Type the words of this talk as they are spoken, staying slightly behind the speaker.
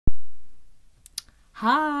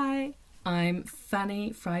Hi, I'm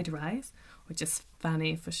Fanny Fried Rice, or just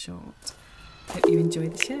Fanny for short. Hope you enjoy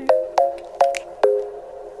the show.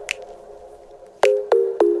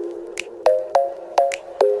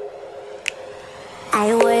 I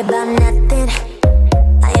ain't worried about nothing,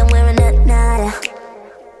 I am wearing a nada.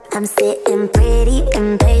 I'm sitting pretty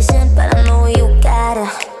impatient, but I know you gotta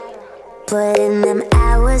put in them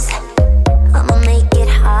hours, I'ma make it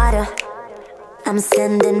harder. I'm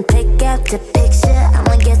sending pic after picture,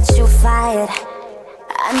 I'ma get you fired.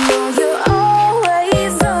 I know you're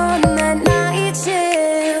always on that night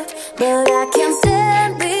shift, but I can't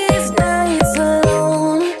stand these nights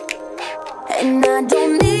alone. And I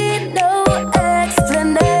don't need no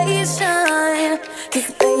explanation,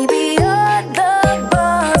 'cause baby, you're the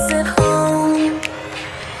boss at home.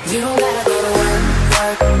 You don't gotta go to work,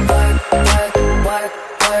 work, work, work, work,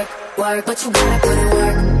 work, work, but you gotta put in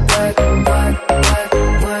work, work, work, work,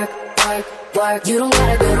 work, work, work. You don't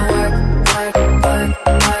gotta go to work, work, work,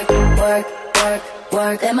 work, work, work,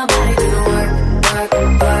 work. Let my body do the work, work,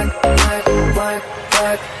 work, work, work,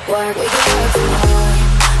 work, work. We can work from home,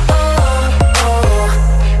 oh,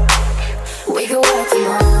 oh. We can work from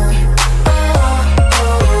home, oh,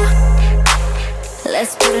 oh.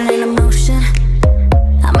 Let's put it in motion,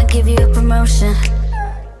 I'ma give you a promotion.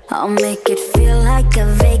 I'll make it feel like a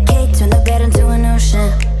vacate, turn the bed into an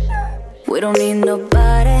ocean. We don't need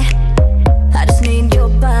nobody, I just need your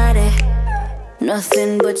body.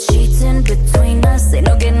 Nothing but cheating between us, ain't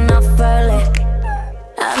no getting off early.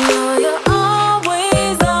 I know you're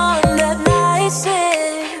always on that night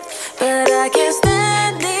shift, but I can't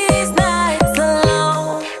stand these nights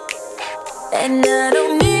alone. And I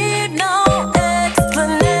don't need no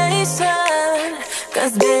explanation,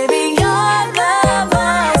 'cause baby, you're the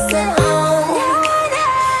boss at home.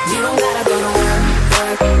 You don't gotta go to work,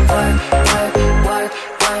 work, work, work, work,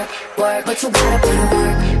 work, work, but you gotta put in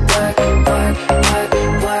work, work, work, work,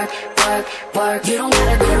 work, work, work. You don't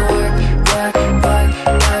gotta go to work, work, work,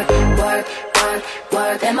 work, work, work,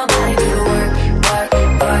 work. Let my body do the work, work,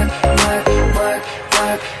 work, work, work,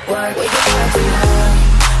 work, work. We can work from home,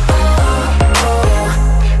 oh, oh.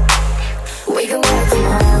 We can work from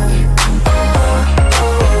home, oh,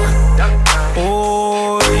 oh.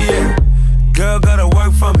 Oh yeah, girl gotta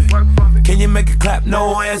work for me. Can you make it clap?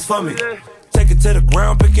 No hands for me. Take it to the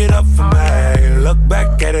ground, pick it up for me. Look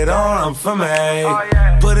back at it all, I'm for me.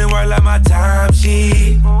 Put in work like my time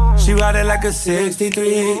she ride it like a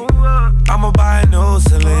 63. I'ma buy a new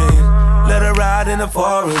Celine, let her ride in the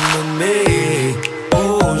forest with me.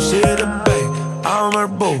 Oh, she the babe, I'm her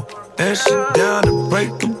boo, and she down to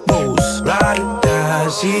break the rules. Ride it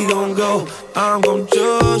down, she gon' go, I'm gon'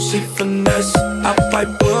 choose. She finesse, I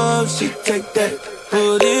pipe up, she take that.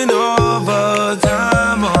 Putting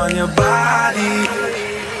overtime on your body.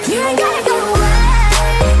 You ain't gotta go to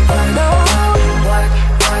work, no. Work,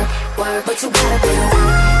 work, work, but you gotta put in